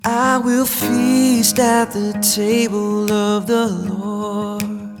I will feast at the table of the Lord.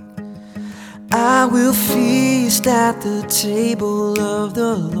 I will feast at the table of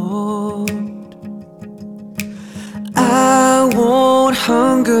the Lord. I won't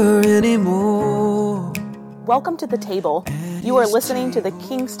hunger anymore. Welcome to The Table. You are listening to the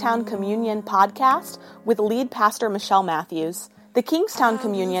Kingstown Communion podcast with lead pastor Michelle Matthews. The Kingstown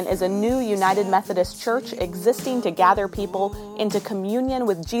Communion is a new United Methodist church existing to gather people into communion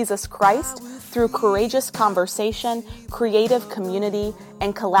with Jesus Christ through courageous conversation, creative community,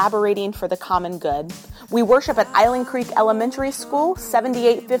 and collaborating for the common good. We worship at Island Creek Elementary School,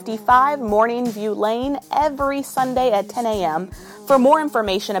 7855 Morning View Lane, every Sunday at 10 a.m. For more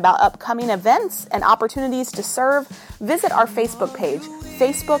information about upcoming events and opportunities to serve, visit our Facebook page,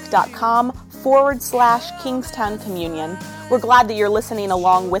 facebook.com/Kingstown Communion. We're glad that you're listening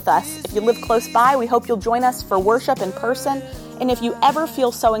along with us. If you live close by, we hope you'll join us for worship in person. And if you ever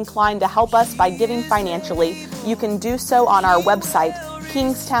feel so inclined to help us by giving financially, you can do so on our website,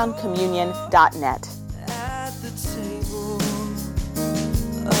 kingstowncommunion.net. At the table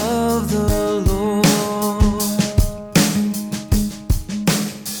of the Lord,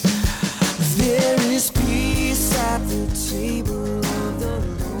 there is peace at the table of the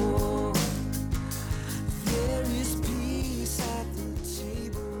Lord. There is peace at the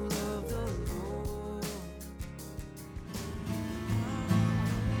table of the Lord.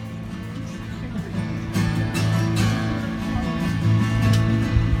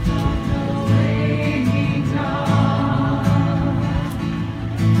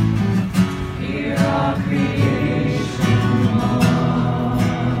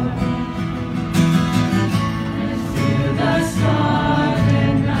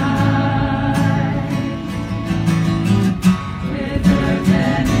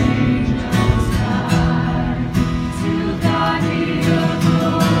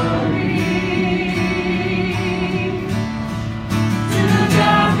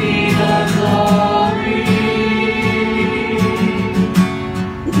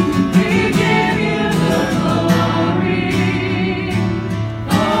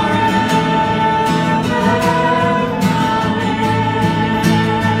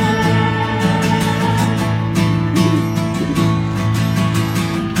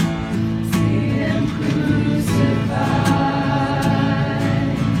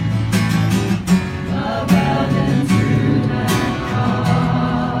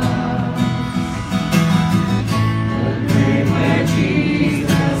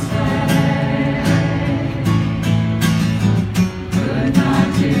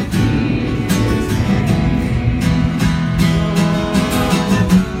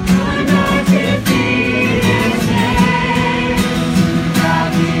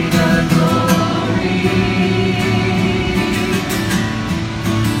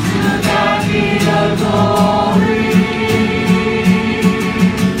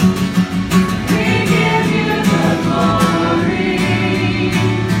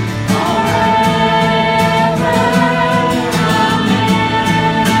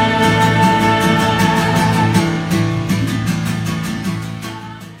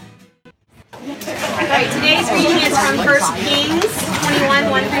 Today's reading is from 1 Kings 21,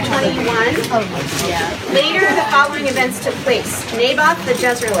 1 through 21. Later, the following events took place. Naboth the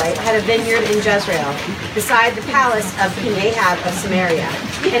Jezreelite had a vineyard in Jezreel, beside the palace of King Ahab of Samaria.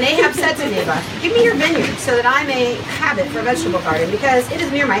 And Ahab said to Naboth, "Give me your vineyard, so that I may have it for a vegetable garden, because it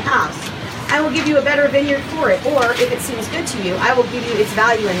is near my house. I will give you a better vineyard for it, or, if it seems good to you, I will give you its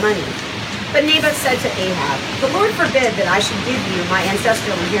value in money." But Naboth said to Ahab, "The Lord forbid that I should give you my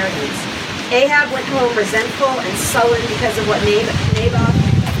ancestral inheritance." Ahab went home resentful and sullen because of what Naboth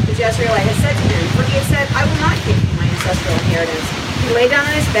the Jezreelite had said to him, for he had said, "I will not give you my ancestral inheritance." He lay down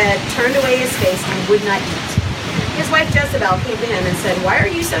on his bed, turned away his face, and would not eat. His wife Jezebel came to him and said, "Why are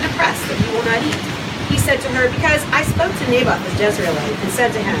you so depressed that you will not eat?" He said to her, "Because I spoke to Naboth the Jezreelite and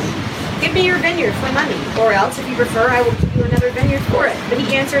said to him, 'Give me your vineyard for money, or else, if you prefer, I will give you another vineyard for it.' But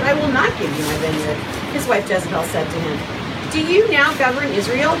he answered, 'I will not give you my vineyard.'" His wife Jezebel said to him, "Do you now govern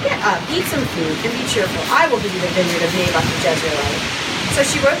Israel? Get up, eat some food, and be cheerful. I will give you the vineyard of Naboth the Jezreelite." So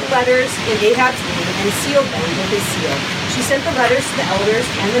she wrote the letters in Ahab's name and sealed them with his seal. She sent the letters to the elders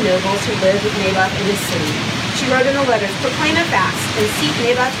and the nobles who lived with Naboth in his city. She wrote in the letters, "Proclaim a fast, and seat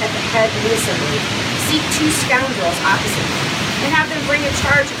Naboth at the head of the assembly. Seek 2 scoundrels opposite him, and have them bring a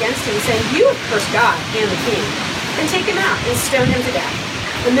charge against him, saying, 'You have cursed God and the king.' Then take him out and stone him to death."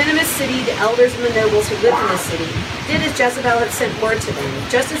 The men of his city, the elders and the nobles who lived in the city, did as Jezebel had sent word to them,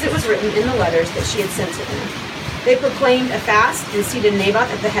 just as it was written in the letters that she had sent to them. They proclaimed a fast and seated Naboth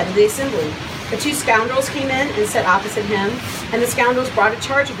at the head of the assembly. The two scoundrels came in and sat opposite him, and the scoundrels brought a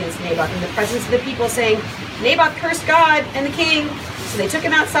charge against Naboth in the presence of the people, saying, Naboth cursed God and the king. So they took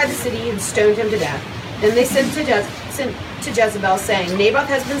him outside the city and stoned him to death. Then they sent to Jezebel, saying, Naboth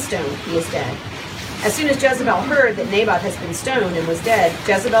has been stoned, he is dead. As soon as Jezebel heard that Naboth has been stoned and was dead,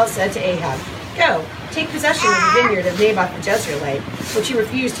 Jezebel said to Ahab, Go, take possession of the vineyard of Naboth the Jezreelite, which he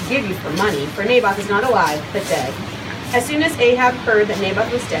refused to give you for money, for Naboth is not alive, but dead. As soon as Ahab heard that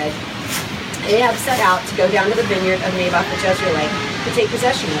Naboth was dead, Ahab set out to go down to the vineyard of Naboth the Jezreelite to take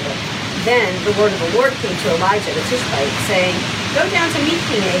possession of it. Then the word of the Lord came to Elijah the Tishbite, saying, Go down to meet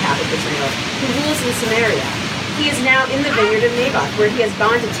King Ahab of Israel, who rules in Samaria. He is now in the vineyard of Naboth, where he has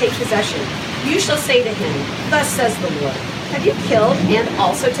gone to take possession. You shall say to him, Thus says the Lord, Have you killed and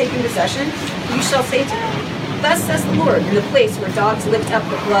also taken possession? You shall say to him, Thus says the Lord, in the place where dogs licked up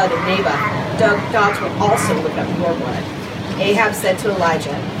the blood of Naboth, dogs will also lick up your blood. Ahab said to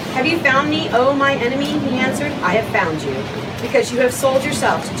Elijah, Have you found me, O my enemy? He answered, I have found you, because you have sold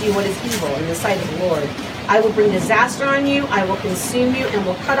yourself to do what is evil in the sight of the Lord. I will bring disaster on you, I will consume you, and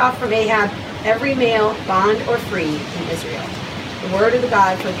will cut off from Ahab every male, bond or free, in Israel. The word of the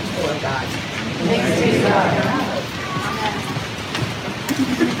God for the people of God. Thanks be to God.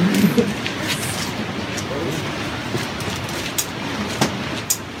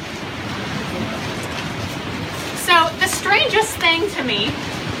 So the strangest thing to me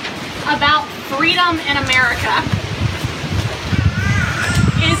about freedom in America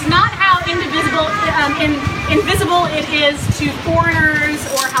is not how invisible it is to foreigners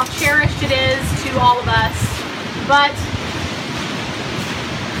or how cherished it is to all of us, but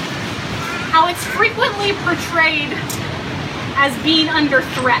how it's frequently portrayed as being under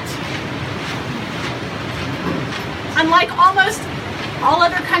threat. Unlike almost all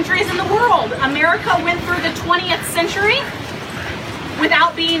other countries in the world, America went through the 20th century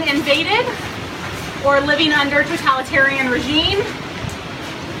without being invaded or living under totalitarian regime.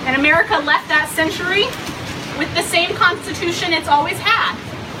 And America left that century with the same constitution it's always had,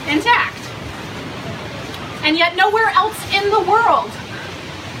 intact. And yet nowhere else in the world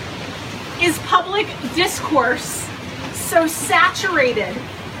is public discourse so saturated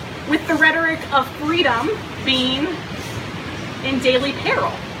with the rhetoric of freedom being in daily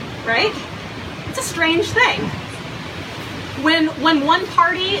peril, right? It's a strange thing. When one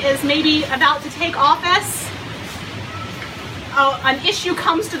party is maybe about to take office, an issue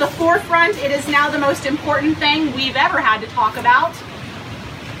comes to the forefront, it is now the most important thing we've ever had to talk about,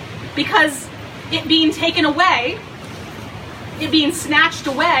 because it being taken away, it being snatched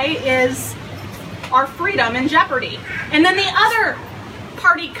away, is our freedom in jeopardy. And then the other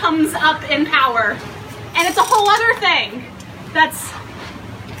party comes up in power, and it's a whole other thing that's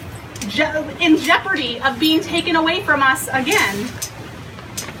in jeopardy of being taken away from us again.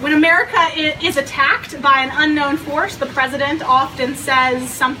 When America is attacked by an unknown force, the president often says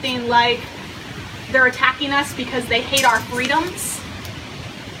something like, they're attacking us because they hate our freedoms.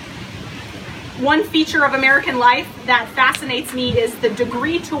 One feature of American life that fascinates me is the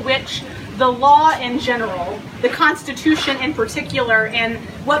degree to which the law in general, the Constitution in particular, and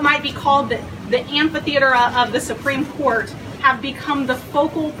what might be called the amphitheater of the Supreme Court have become the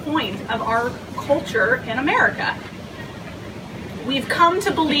focal point of our culture in America. We've come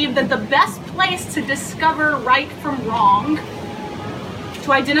to believe that the best place to discover right from wrong,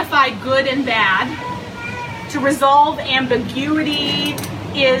 to identify good and bad, to resolve ambiguity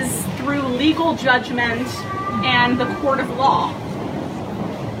is through legal judgment and the court of law.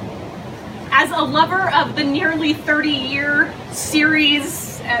 As a lover of the nearly 30-year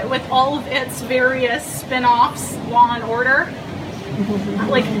series with all of its various spin-offs, Law and Order,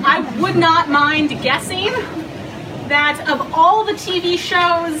 I would not mind guessing that of all the TV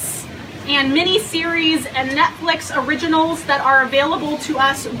shows and miniseries and Netflix originals that are available to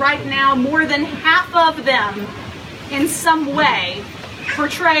us right now, more than half of them in some way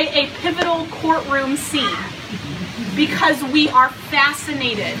portray a pivotal courtroom scene because we are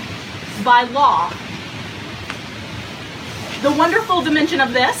fascinated by law. The wonderful dimension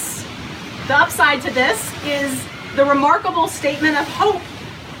of this, the upside to this, is the remarkable statement of hope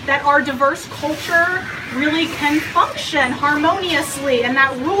that our diverse culture really can function harmoniously and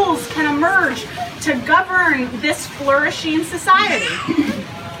that rules can emerge to govern this flourishing society.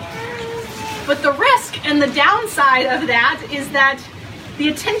 But the risk and the downside of that is that the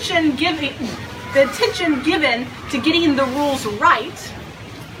attention given to getting the rules right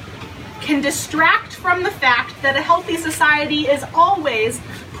can distract from the fact that a healthy society is always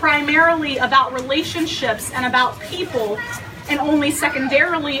primarily about relationships and about people, and only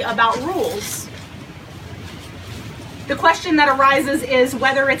secondarily about rules. The question that arises is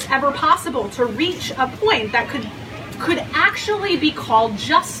whether it's ever possible to reach a point that could actually be called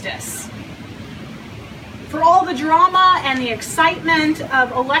justice. For all the drama and the excitement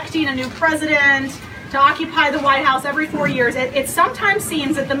of electing a new president to occupy the White House every 4 years, it sometimes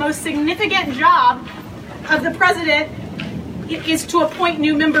seems that the most significant job of the president is to appoint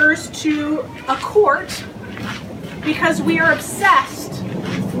new members to a court, because we are obsessed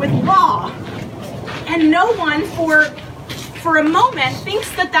with law. And no one for a moment thinks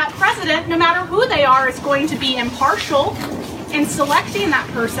that president, no matter who they are, is going to be impartial in selecting that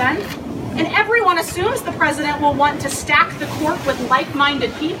person. And everyone assumes the president will want to stack the court with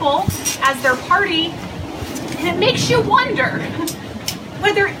like-minded people as their party. And it makes you wonder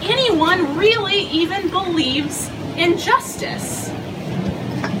whether anyone really even believes in justice.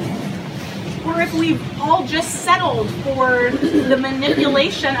 Or if we've all just settled for the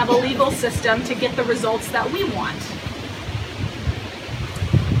manipulation of a legal system to get the results that we want.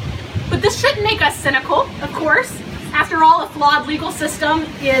 But this shouldn't make us cynical, of course. After all, a flawed legal system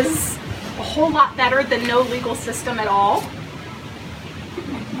is a whole lot better than no legal system at all.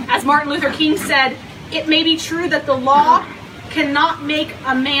 As Martin Luther King said, it may be true that the law cannot make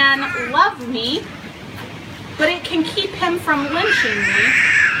a man love me, but it can keep him from lynching me.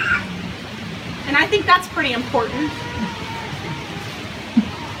 And I think that's pretty important.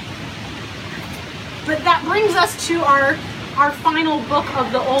 But that brings us to our final book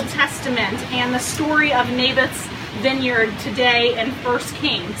of the Old Testament and the story of Naboth's vineyard today in 1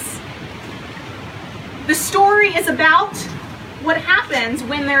 Kings. The story is about what happens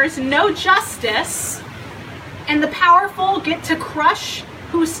when there's no justice and the powerful get to crush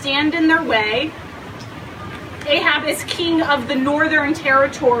who stand in their way. Ahab is king of the northern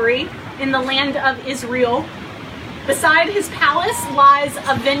territory in the land of Israel. Beside his palace lies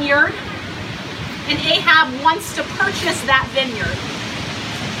a vineyard, and Ahab wants to purchase that vineyard.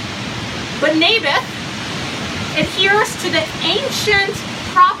 But Naboth adheres to the ancient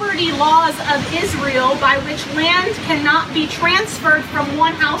property laws of Israel by which land cannot be transferred from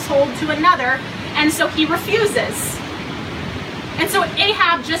one household to another, and so he refuses. And so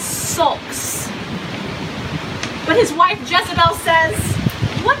Ahab just sulks. But his wife Jezebel says,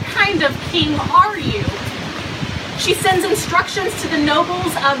 "What kind of king are you?" She sends instructions to the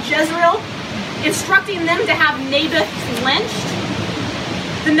nobles of Jezreel, instructing them to have Naboth lynched.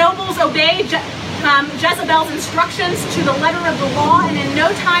 The nobles obey Jezebel's instructions to the letter of the law, and in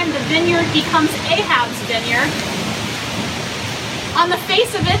no time the vineyard becomes Ahab's vineyard. On the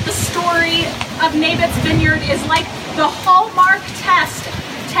face of it, the story of Naboth's vineyard is like the hallmark text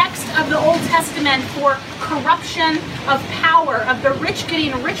of the Old Testament for corruption of power, of the rich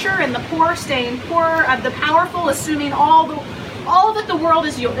getting richer and the poor staying poorer, of the powerful assuming all that the world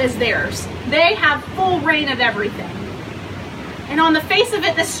is theirs. They have full reign of everything. And on the face of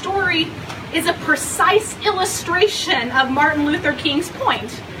it, this story is a precise illustration of Martin Luther King's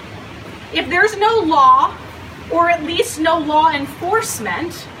point. If there's no law, or at least no law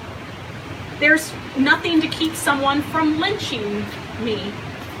enforcement, there's nothing to keep someone from lynching me.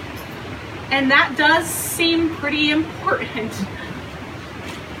 And that does seem pretty important.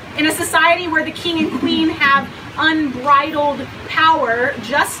 In a society where the king and queen have unbridled power,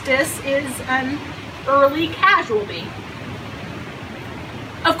 justice is an early casualty.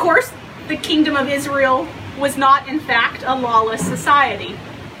 Of course, the kingdom of Israel was not, in fact, a lawless society.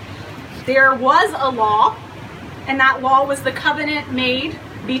 There was a law, and that law was the covenant made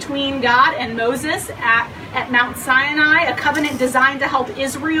between God and Moses at Mount Sinai, a covenant designed to help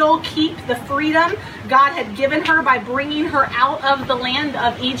Israel keep the freedom God had given her by bringing her out of the land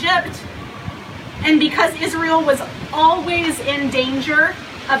of Egypt. And because Israel was always in danger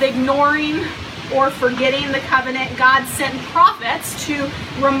of ignoring or forgetting the covenant, God sent prophets to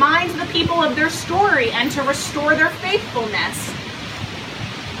remind the people of their story and to restore their faithfulness.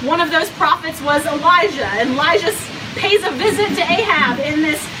 One of those prophets was Elijah. And Elijah pays a visit to Ahab in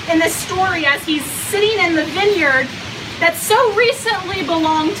this story as he's sitting in the vineyard that so recently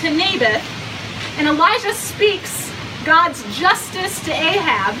belonged to Naboth. And Elijah speaks God's justice to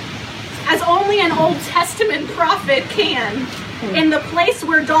Ahab as only an Old Testament prophet can. In the place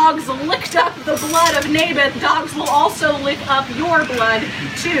where dogs licked up the blood of Naboth, dogs will also lick up your blood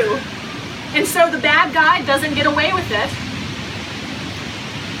too. And so the bad guy doesn't get away with it.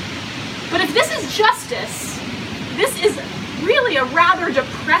 But if this is justice, this is really a rather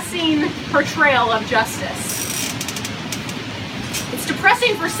depressing portrayal of justice. It's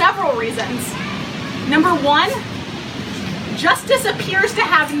depressing for several reasons. Number one, justice appears to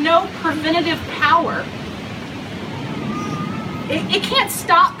have no preventative power. It can't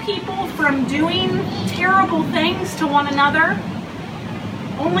stop people from doing terrible things to one another,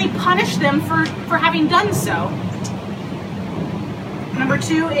 only punish them for having done so. Number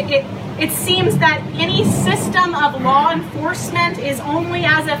two, it seems that any system of law enforcement is only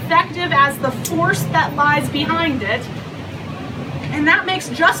as effective as the force that lies behind it. And that makes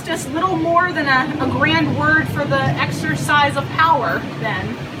justice little more than a grand word for the exercise of power,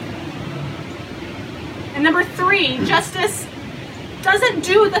 then. And number three, justice doesn't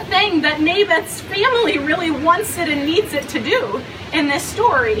do the thing that Naboth's family really wants it and needs it to do in this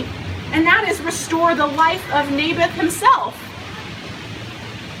story, and that is restore the life of Naboth himself.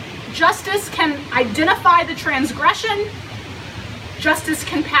 Justice can identify the transgression, justice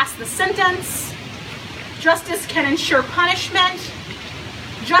can pass the sentence, justice can ensure punishment,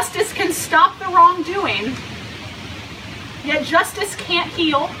 justice can stop the wrongdoing, yet justice can't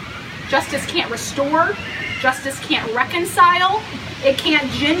heal, justice can't restore, justice can't reconcile, it can't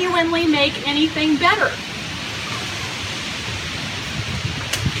genuinely make anything better.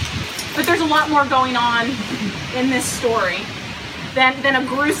 But there's a lot more going on in this story than a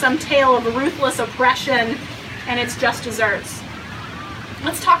gruesome tale of ruthless oppression and its just deserts.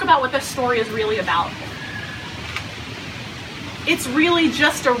 Let's talk about what this story is really about. It's really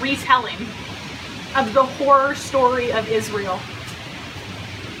just a retelling of the horror story of Israel.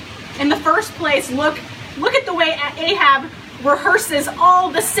 In the first place, look at the way Ahab rehearses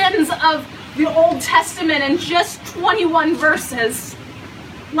all the sins of the Old Testament in just 21 verses.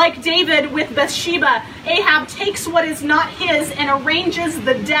 Like David with Bathsheba, Ahab takes what is not his and arranges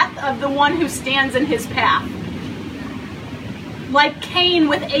the death of the one who stands in his path. Like Cain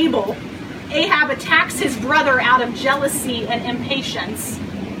with Abel, Ahab attacks his brother out of jealousy and impatience.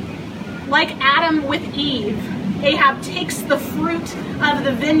 Like Adam with Eve, Ahab takes the fruit of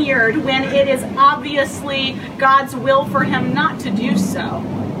the vineyard when it is obviously God's will for him not to do so.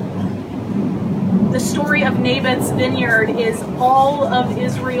 The story of Naboth's vineyard is all of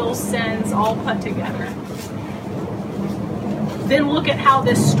Israel's sins all put together. Then look at how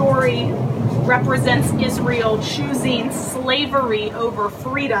this story represents Israel choosing slavery over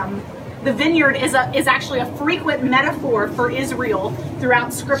freedom. The vineyard is actually a frequent metaphor for Israel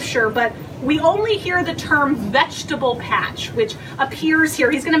throughout Scripture, but we only hear the term vegetable patch, which appears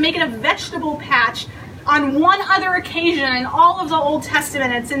here. He's going to make it a vegetable patch on one other occasion in all of the Old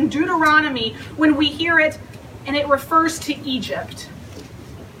Testament. It's in Deuteronomy when we hear it, and it refers to Egypt.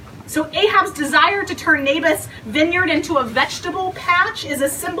 So Ahab's desire to turn Naboth's vineyard into a vegetable patch is a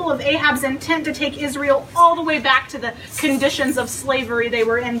symbol of Ahab's intent to take Israel all the way back to the conditions of slavery they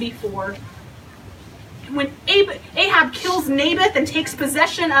were in before. When Ahab kills Naboth and takes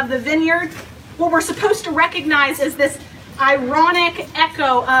possession of the vineyard, what we're supposed to recognize is this ironic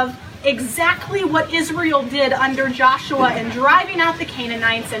echo of exactly what Israel did under Joshua in driving out the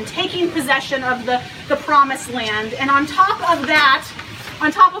Canaanites and taking possession of the promised land. And on top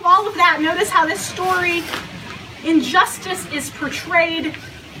of all of that, notice how this story, injustice is portrayed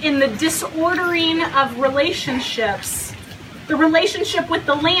in the disordering of relationships. The relationship with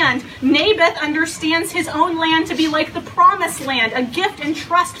the land. Naboth understands his own land to be like the promised land, a gift and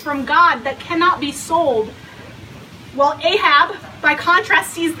trust from God that cannot be sold. While Ahab, by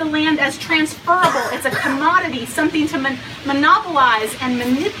contrast, sees the land as transferable. It's a commodity, something to monopolize and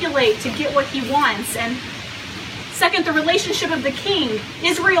manipulate to get what he wants. And second, the relationship of the king.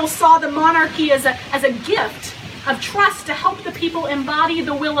 Israel saw the monarchy as a gift of trust to help the people embody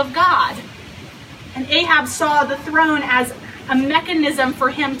the will of God. And Ahab saw the throne as a mechanism for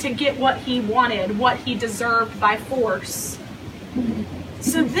him to get what he wanted, what he deserved by force.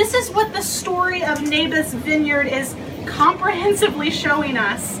 So this is what the story of Naboth's vineyard is comprehensively showing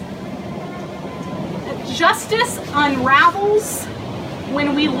us. That justice unravels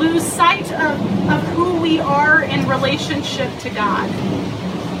when we lose sight of who we are in relationship to God.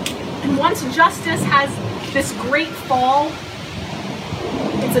 And once justice has this great fall,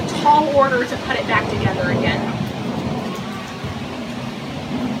 it's a tall order to put it back together again.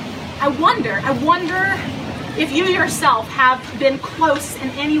 I wonder if you yourself have been close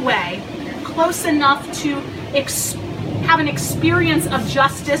in any way, close enough to have an experience of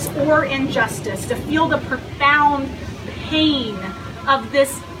justice or injustice, to feel the profound pain of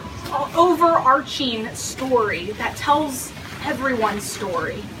this overarching story that tells everyone's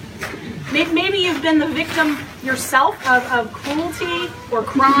story. Maybe you've been the victim yourself of cruelty or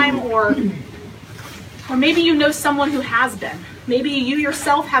crime, or maybe you know someone who has been. Maybe you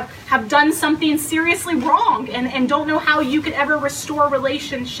yourself have done something seriously wrong and don't know how you could ever restore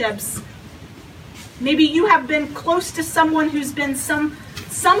relationships. Maybe you have been close to someone who's been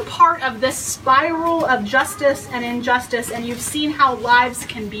some part of this spiral of justice and injustice, and you've seen how lives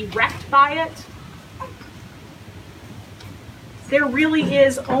can be wrecked by it, there really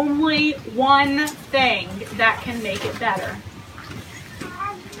is only one thing that can make it better.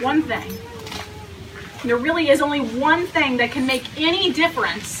 One thing. There really is only one thing that can make any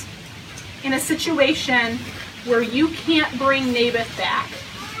difference in a situation where you can't bring Naboth back.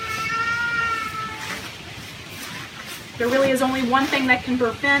 There really is only one thing that can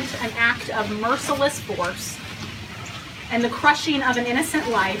prevent an act of merciless force and the crushing of an innocent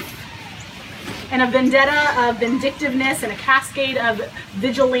life and a vendetta of vindictiveness and a cascade of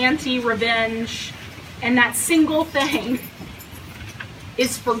vigilante revenge. And that single thing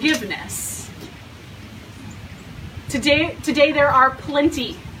is forgiveness. Today there are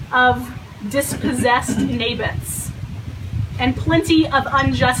plenty of dispossessed Naboths and plenty of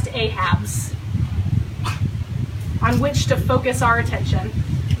unjust Ahabs on which to focus our attention.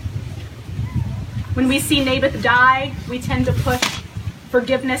 When we see Naboth die, we tend to push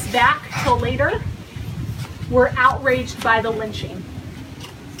forgiveness back till later. We're outraged by the lynching.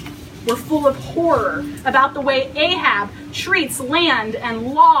 We're full of horror about the way Ahab treats land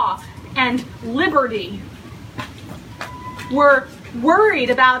and law and liberty. We're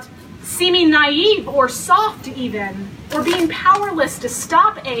worried about seeming naive or soft even, or being powerless to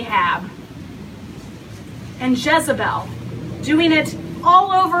stop Ahab. And Jezebel, doing it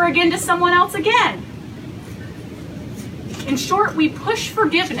all over again to someone else again. In short, we push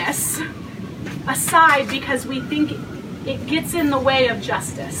forgiveness aside because we think it gets in the way of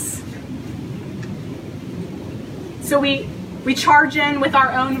justice. So we charge in with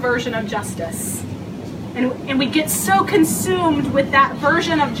our own version of justice. And we get so consumed with that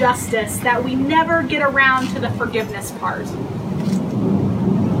version of justice that we never get around to the forgiveness part.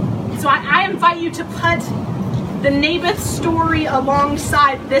 So I invite you to put the Naboth story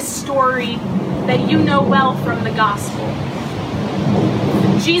alongside this story that you know well from the gospel.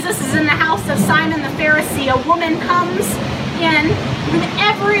 Jesus is in the house of Simon the Pharisee. A woman comes in whom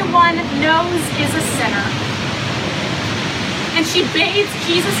everyone knows is a sinner. And she bathes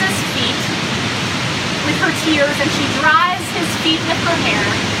Jesus' feet with her tears, and she dries his feet with her hair.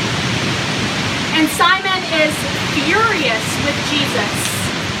 And Simon is furious with Jesus.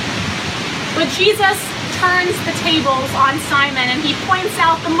 But Jesus turns the tables on Simon, and he points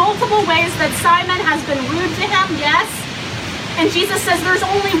out the multiple ways that Simon has been rude to him, yes. And Jesus says there's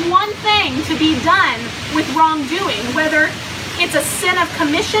only one thing to be done with wrongdoing, whether it's a sin of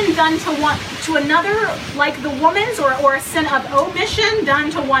commission done to another, like the woman's, or a sin of omission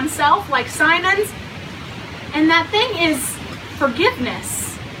done to oneself, like Simon's. And that thing is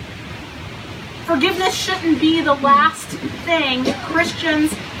forgiveness. Forgiveness shouldn't be the last thing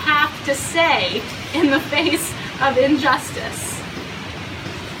Christians have to say in the face of injustice.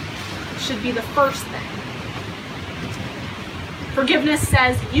 It should be the first thing. Forgiveness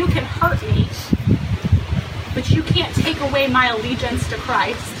says, you can hurt me, but you can't take away my allegiance to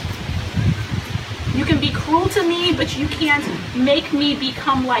Christ. You can be cruel to me, but you can't make me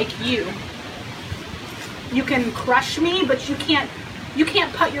become like you. You can crush me, but you can't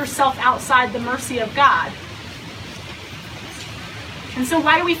put yourself outside the mercy of God. And so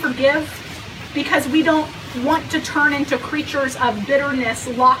why do we forgive? Because we don't want to turn into creatures of bitterness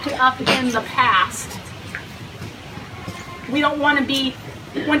locked up in the past. We don't want to be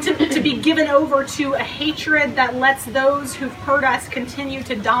given over to a hatred that lets those who've hurt us continue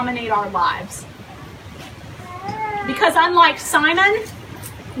to dominate our lives. Because unlike Simon,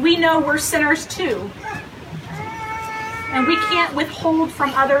 we know we're sinners too. And we can't withhold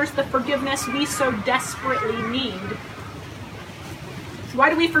from others the forgiveness we so desperately need. Why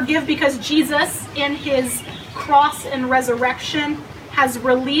do we forgive? Because Jesus, in his cross and resurrection, has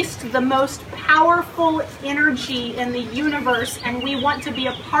released the most powerful energy in the universe, and we want to be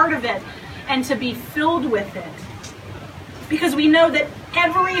a part of it and to be filled with it. Because we know that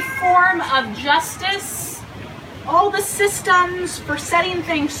every form of justice, all the systems for setting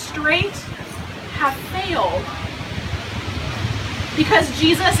things straight, have failed. Because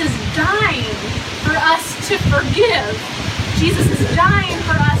Jesus is dying for us to forgive. Jesus is dying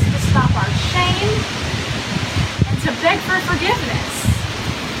for us to stop our shame and to beg for forgiveness.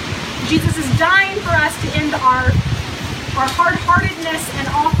 Jesus is dying for us to end our hard-heartedness and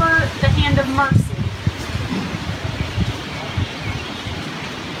offer the hand of mercy.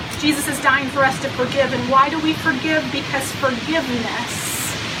 Jesus is dying for us to forgive. And why do we forgive? Because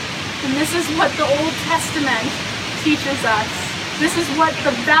forgiveness, and this is what the Old Testament teaches us. This is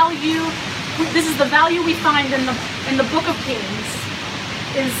the value we find in the book of Kings,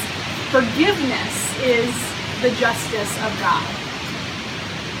 is forgiveness is the justice of God.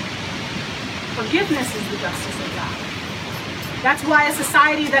 Forgiveness is the justice of God. That's why a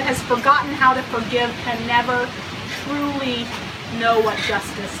society that has forgotten how to forgive can never truly know what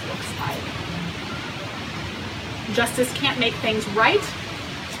justice looks like. Justice can't make things right.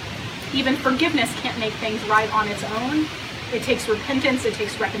 Even forgiveness can't make things right on its own. It takes repentance, it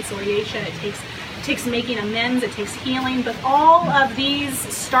takes reconciliation, it takes making amends, it takes healing, but all of these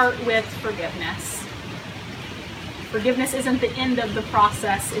start with forgiveness. Forgiveness isn't the end of the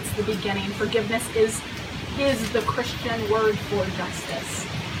process, it's the beginning. Forgiveness is the Christian word for justice.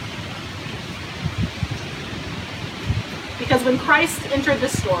 Because when Christ entered the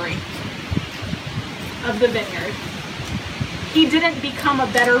story of the vineyard, he didn't become a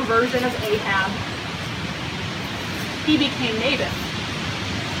better version of Ahab. He became Naboth.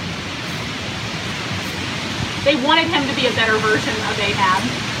 They wanted him to be a better version of Ahab,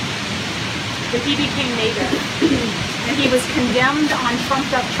 but he became Naboth. And he was condemned on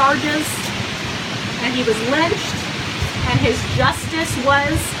trumped up charges, and he was lynched, and his justice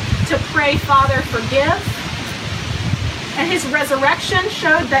was to pray, Father, forgive. And his resurrection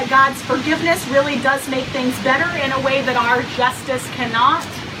showed that God's forgiveness really does make things better in a way that our justice cannot.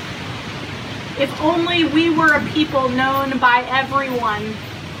 If only we were a people known by everyone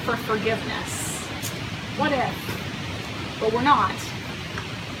for forgiveness. What if? But we're not.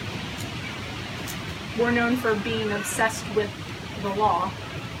 We're known for being obsessed with the law.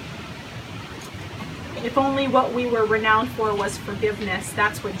 If only what we were renowned for was forgiveness,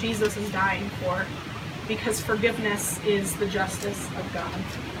 that's what Jesus is dying for. Because forgiveness is the justice of God.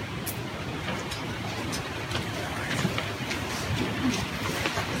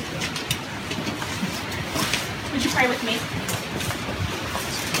 Would you pray with me?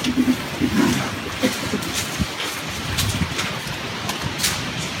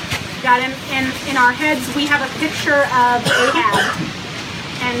 God, in our heads we have a picture of Ahab,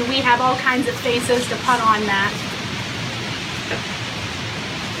 and we have all kinds of faces to put on that.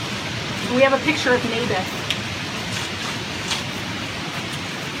 We have a picture of Naboth.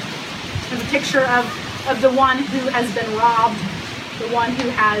 We have a picture of the one who has been robbed, the one who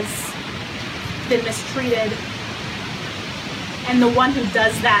has been mistreated, and the one who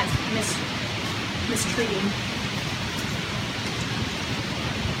does that mistreating.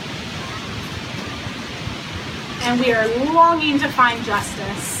 And we are longing to find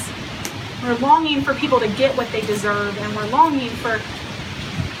justice. We're longing for people to get what they deserve, and we're longing for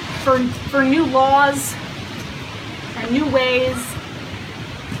new laws and new ways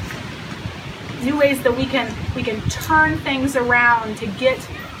that we can turn things around to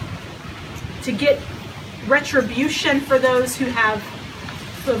get retribution for those who have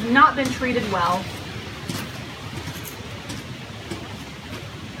not been treated well.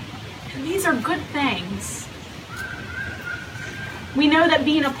 And these are good things. We know that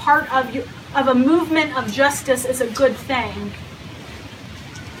being a part of a movement of justice is a good thing.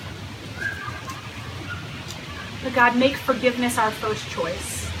 But God, make forgiveness our first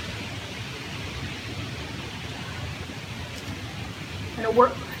choice. In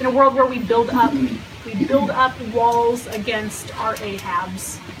a world where we build up walls against our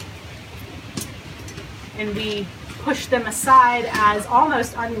Ahabs, and we push them aside as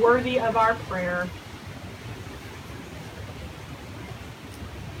almost unworthy of our prayer.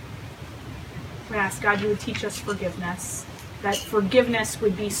 We ask God you would teach us forgiveness, that forgiveness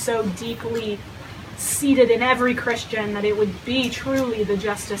would be so deeply seated in every Christian that it would be truly the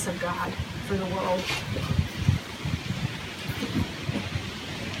justice of God for the world.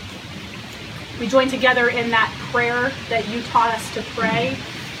 We join together in that prayer that you taught us to pray,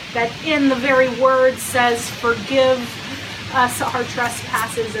 that in the very word says, forgive us our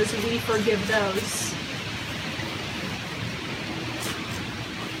trespasses as we forgive those.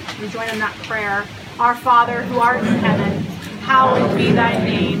 We join in that prayer. Our Father, who art in heaven, hallowed be thy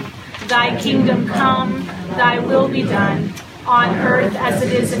name. Thy kingdom come, thy will be done, on earth as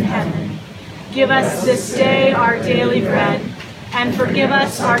it is in heaven. Give us this day our daily bread, and forgive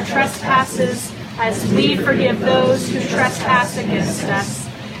us our trespasses as we forgive those who trespass against us.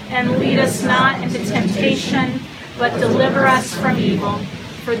 And lead us not into temptation, but deliver us from evil.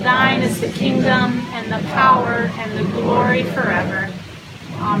 For thine is the kingdom, and the power, and the glory forever.